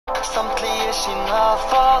Samtlige skinn har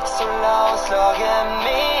fått så lavslaget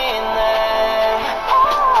minner.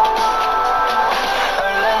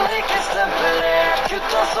 Ølen drikkes temperert,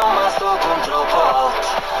 gutta som har stålkontroll på alt.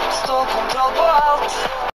 Stålkontroll på alt.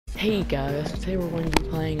 Hey guys, today we're going to be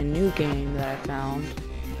playing a new game that I found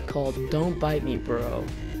called Don't Bite Me Bro.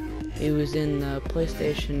 It was in the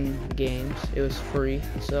PlayStation games, it was free,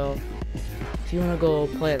 so if you want to go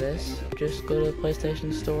play this, just go to the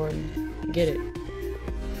PlayStation store and get it.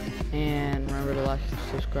 And remember to like and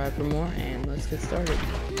subscribe for more, and let's get started.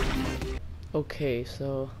 Okay,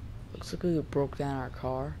 so looks like we broke down our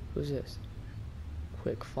car. Who's this?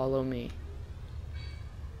 Quick, follow me.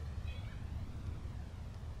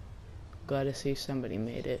 Glad to see somebody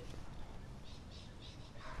made it.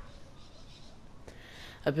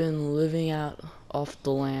 I've been living out off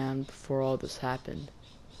the land before all this happened.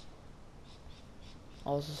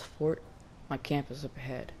 All this fort, my camp is up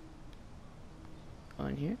ahead. Go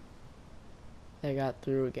in here. They got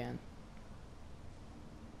through again.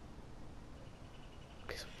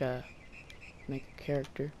 Okay, so we gotta make a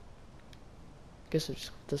character. Guess it's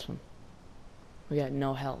just this one. We got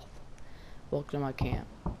no health. Welcome to my camp.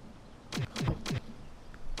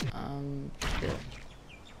 Sure.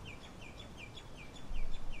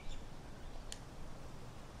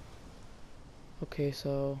 Okay,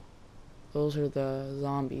 so those are the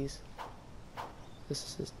zombies.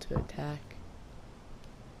 This is to attack.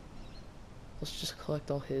 Let's just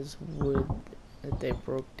collect all his wood that they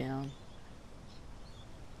broke down.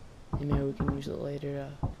 And maybe we can use it later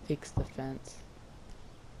to fix the fence.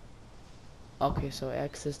 Okay, so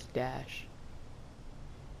X is to dash.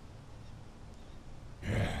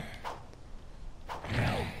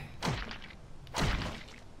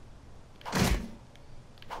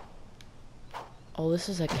 Oh, this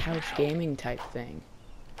is a couch gaming type thing.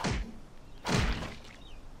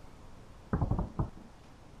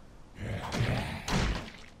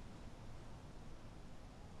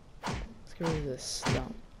 Let's get rid of this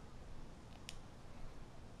stump.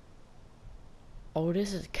 Oh, it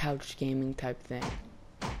is a couch gaming type thing.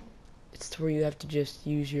 It's to where you have to just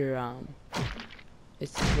use your,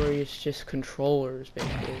 it's where it's just controllers,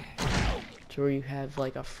 basically. It's where you have,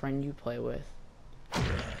 like, a friend you play with.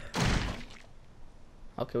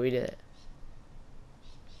 Okay, we did it.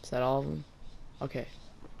 Is that all of them? Okay,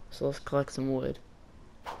 so let's collect some wood.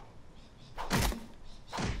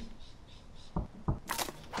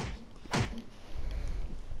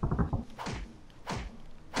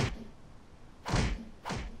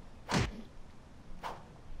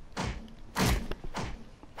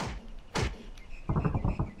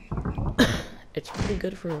 It's pretty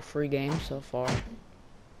good for a free game so far.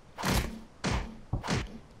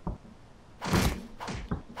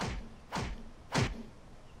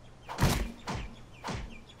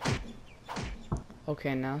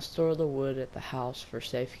 Okay, now store the wood at the house for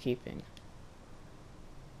safekeeping.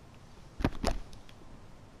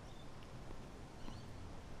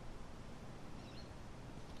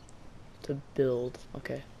 To build,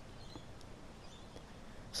 okay.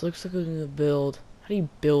 So it looks like we're gonna build. How do you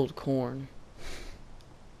build corn?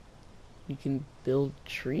 You can build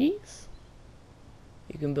trees?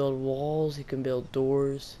 You can build walls, you can build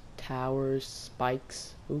doors, towers,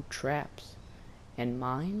 spikes, ooh, traps, and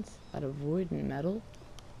mines out of wood and metal.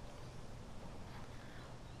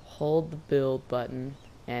 Hold the build button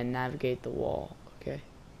and navigate the wall, okay?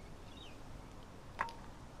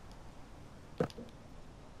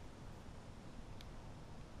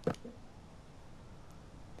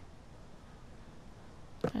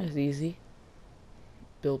 That's easy.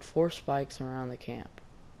 Build 4 spikes around the camp.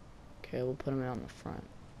 Okay, we'll put them on the front.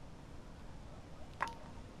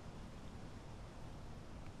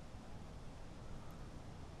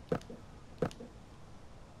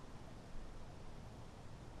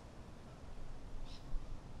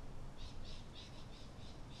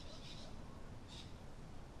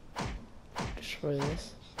 Destroy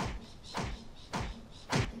this.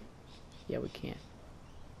 Yeah, we can't.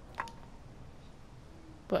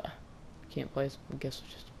 But can't place. I guess we'll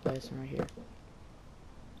just place them right here.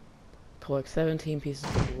 Collect 17 pieces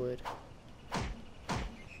of wood.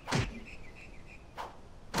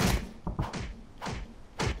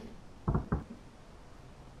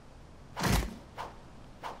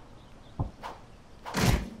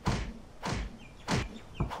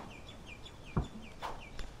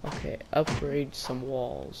 Okay, upgrade some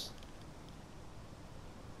walls.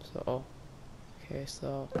 So, okay,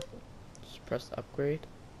 so just press upgrade.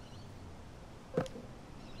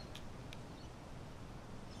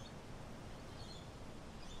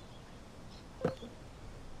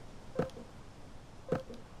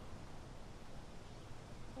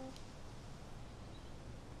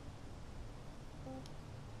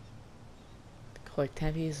 Collect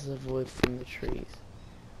 10 pieces of wood from the trees.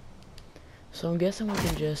 So I'm guessing we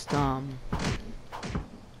can just, I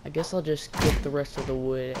guess I'll just get the rest of the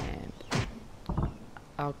wood and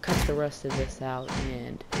I'll cut the rest of this out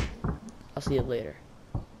and I'll see you later.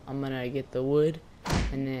 I'm gonna get the wood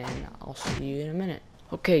and then I'll see you in a minute.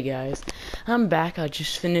 Okay guys, I'm back. I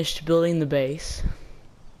just finished building the base.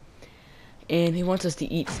 And he wants us to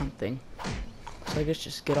eat something. So I guess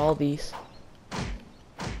just get all these.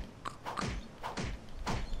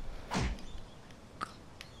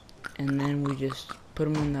 And then we just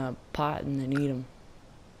put them in the pot and then eat them.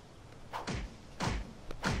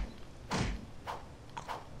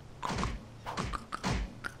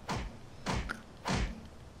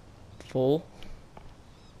 Full.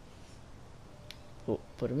 Oh,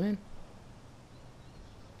 put them in.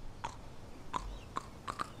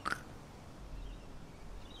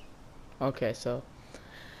 Okay, so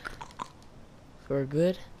we're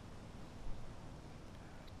good.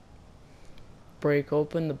 Break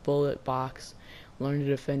open the bullet box. Learn to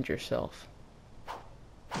defend yourself.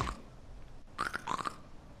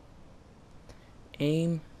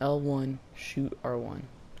 Aim L1, shoot R1.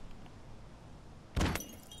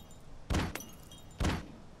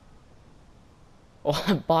 Oh,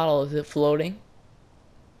 that bottle, is it floating?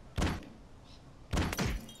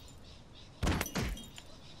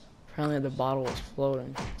 Apparently the bottle was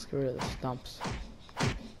floating. Let's get rid of the stumps.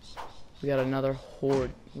 We got another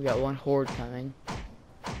horde. We got one horde coming.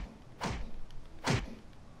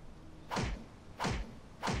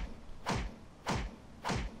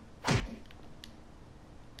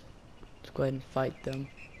 Let's go ahead and fight them.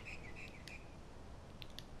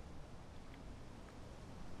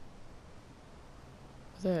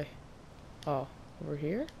 Where are they? Oh, over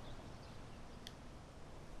here?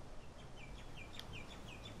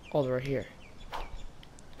 Oh, they're right here.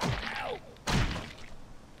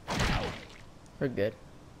 We're good.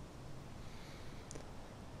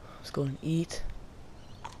 Let's go and eat.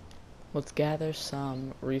 Let's gather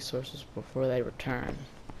some resources before they return.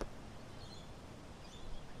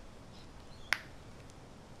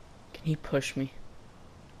 Can he push me?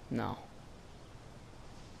 No.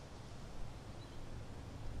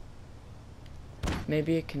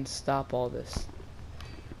 Maybe it can stop all this.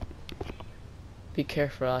 Be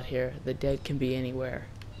careful out here. The dead can be anywhere.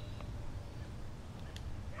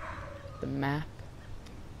 The map.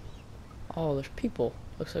 Oh, there's people.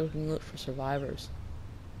 Looks like we can look for survivors.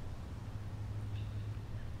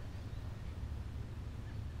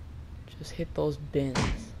 Just hit those bins.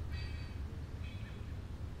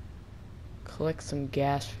 Collect some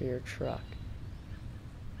gas for your truck.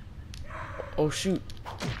 Oh shoot.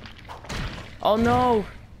 Oh no!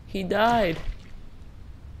 He died!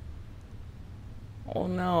 Oh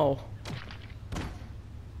no.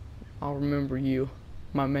 I'll remember you,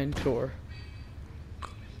 my mentor.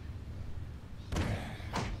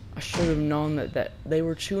 I should have known that they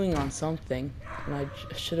were chewing on something, and I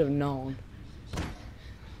should have known.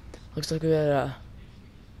 Looks like we got a...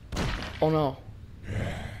 Oh no.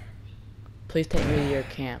 Please take me to your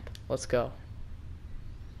camp. Let's go.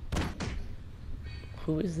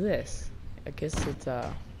 Who is this? I guess it's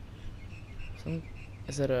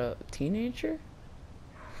is it a teenager?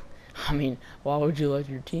 I mean, why would you let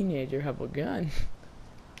your teenager have a gun?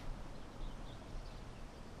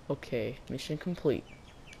 Okay, mission complete.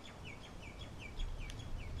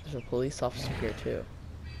 There's a police officer here too.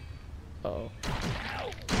 Uh-oh.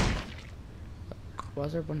 Why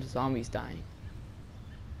is there a bunch of zombies dying?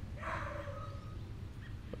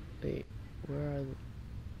 Wait, where are they?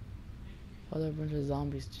 Why are there a bunch of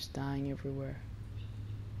zombies just dying everywhere?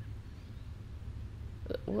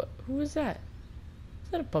 What? Who is that?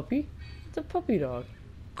 Is that a puppy? It's a puppy dog.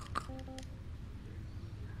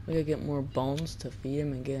 We gotta get more bones to feed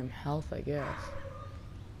him and get him health, I guess.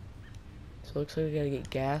 So it looks like we gotta get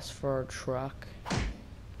gas for our truck.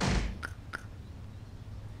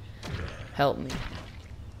 Help me.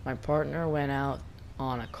 My partner went out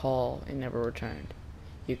on a call and never returned.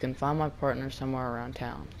 You can find my partner somewhere around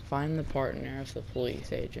town. Find the partner of the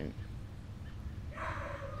police agent.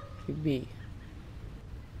 B.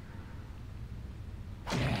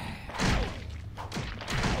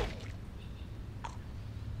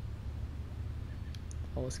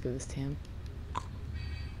 Oh, let's give this to him.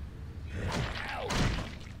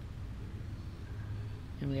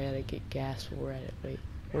 And we gotta get gas while we're at it. Wait,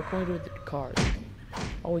 what can we do with the cars?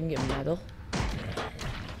 Oh, we can get metal.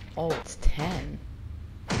 Oh, it's 10.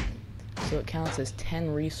 So it counts as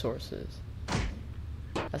 10 resources.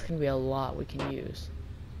 That's gonna be a lot we can use.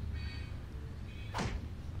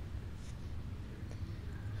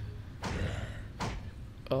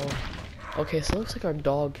 Oh, Okay, so it looks like our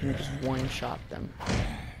dog can just one-shot them.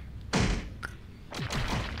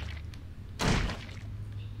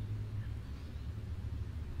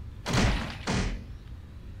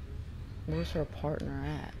 Where's our partner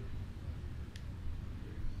at?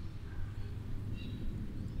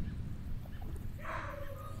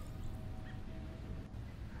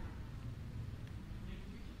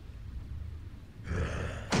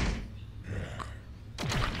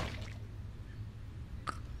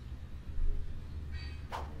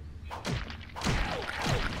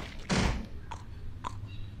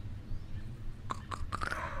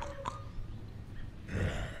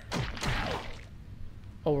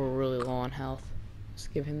 Oh, we're really low on health. Let's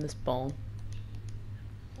give him this bone.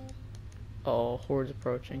 Oh, horde's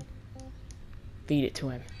approaching. Feed it to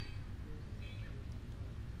him.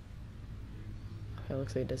 Okay,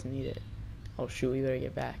 looks like he doesn't need it. Oh shoot, we better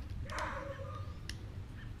get back.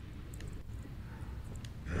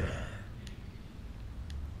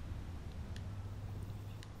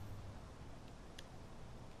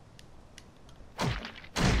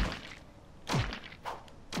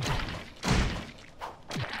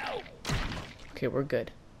 Okay, we're good.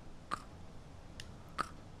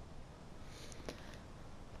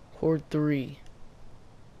 Horde 3.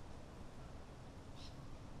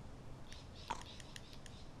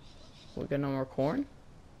 We got no more corn?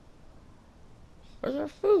 Where's our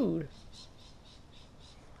food?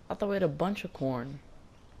 I thought we had a bunch of corn.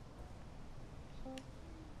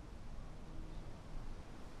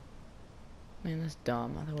 Man, that's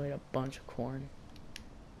dumb. I thought we had a bunch of corn.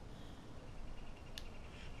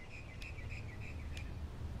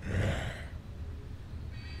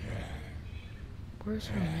 Where's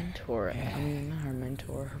her mentor? I mean, not her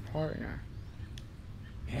mentor, her partner.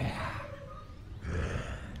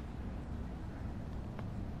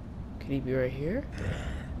 Could he be right here?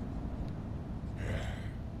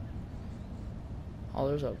 Oh,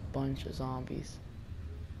 there's a bunch of zombies.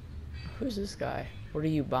 Who's this guy? What are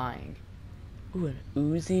you buying? Ooh, an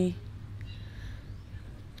Uzi.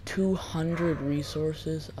 200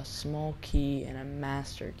 resources, a small key, and a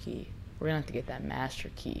master key. We're gonna have to get that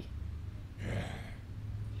master key.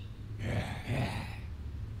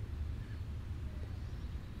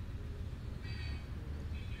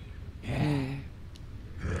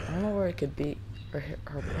 I don't know where it could be, or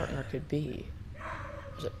her partner could be.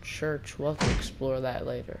 There's a church. We'll have to explore that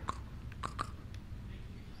later.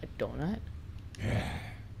 A donut?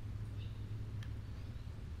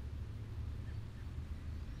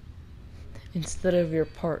 Instead of your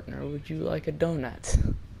partner, would you like a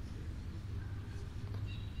donut?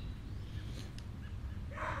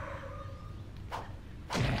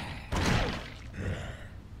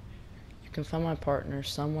 You can find my partner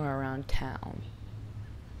somewhere around town.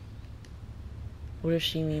 What does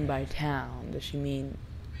she mean by town? Does she mean...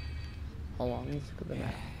 Hold on, let's look at the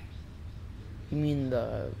map. You mean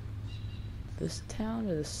this town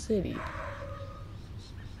or the city?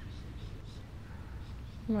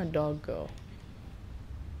 Where'd my dog go?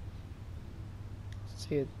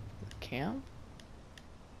 See a camp?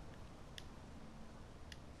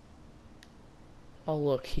 Oh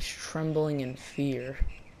look, he's trembling in fear.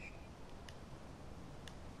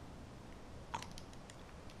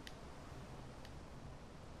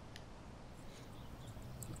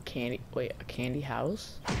 Wait, a candy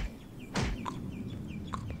house?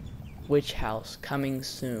 Witch house coming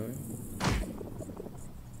soon.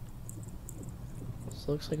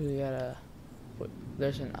 So looks like we got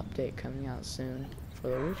there's an update coming out soon for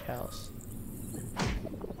the witch house.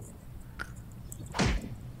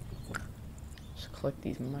 Just collect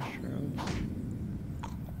these mushrooms.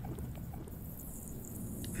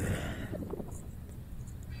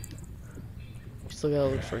 We still gotta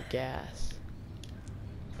look for gas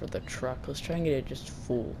for the truck. Let's try and get it just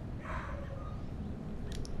full.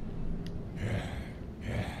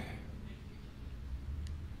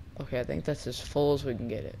 Okay, I think that's as full as we can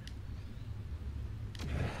get it.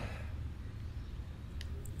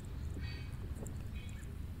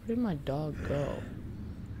 Where did my dog go?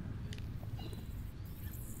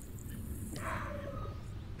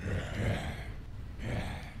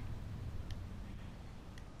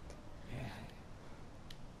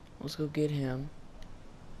 Let's go get him.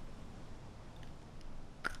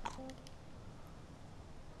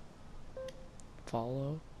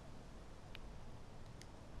 Follow.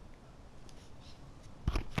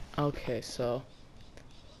 Okay, so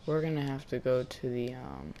we're gonna have to go to the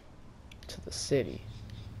city.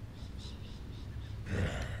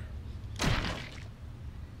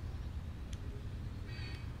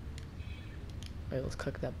 Wait, let's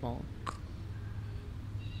cook that bone. Can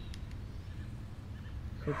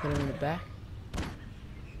we put him in the back?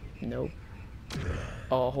 Nope.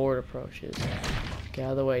 Oh, a horde approaches. Get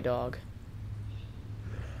out of the way, dog.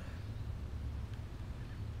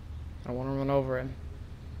 I want to run over him.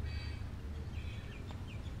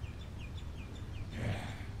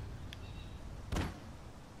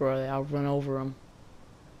 Bro, I'll run over him.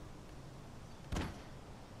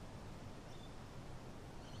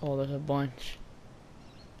 Oh, there's a bunch.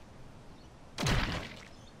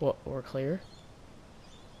 What, we're clear?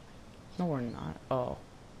 No, we're not. Oh.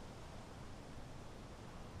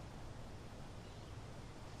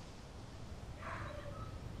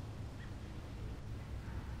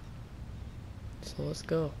 So let's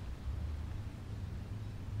go.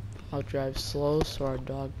 I'll drive slow so our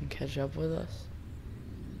dog can catch up with us.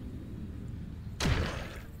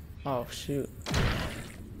 Oh, shoot.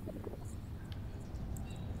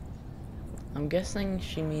 I'm guessing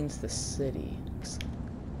she means the city.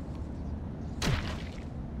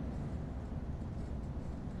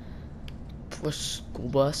 Push school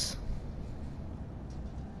bus.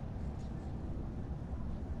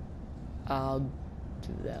 I'll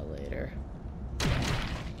do that later.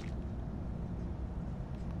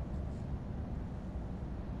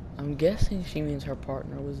 I'm guessing she means her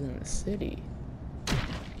partner was in the city.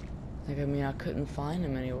 Like, I mean, I couldn't find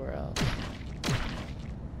him anywhere else.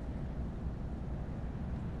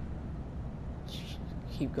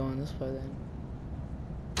 Keep going this way then.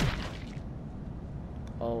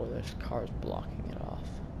 Oh, there's cars blocking it off.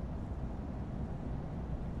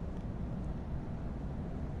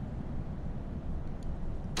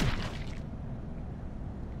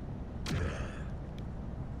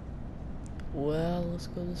 Well, let's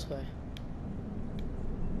go this way.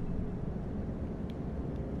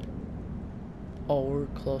 Oh, we're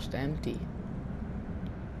close to empty.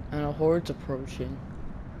 And a horde's approaching.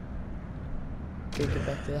 Gotta get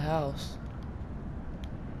back to the house.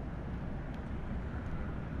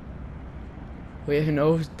 We have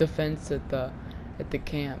no defense at the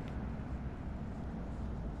camp.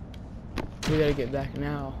 We gotta get back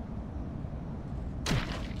now.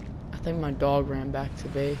 I think my dog ran back to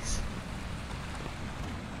base.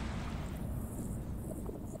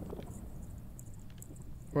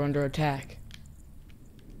 We're under attack.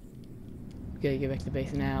 We gotta get back to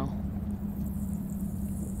base now.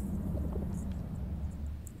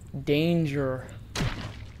 Danger.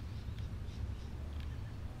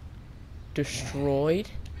 Destroyed?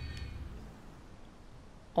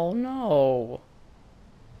 Oh no.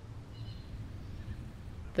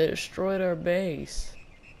 They destroyed our base.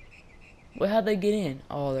 Well, how'd they get in?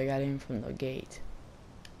 Oh, they got in from the gate.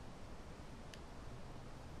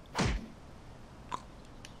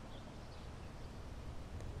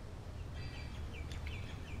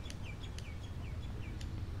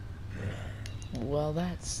 Well,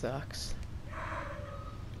 that sucks.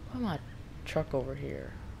 Why my truck over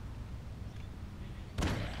here?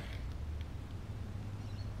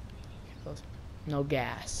 No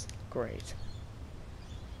gas. Great.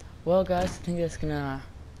 Well, guys, I think that's gonna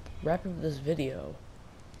wrap up this video.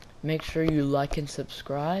 Make sure you like and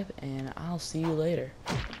subscribe, and I'll see you later.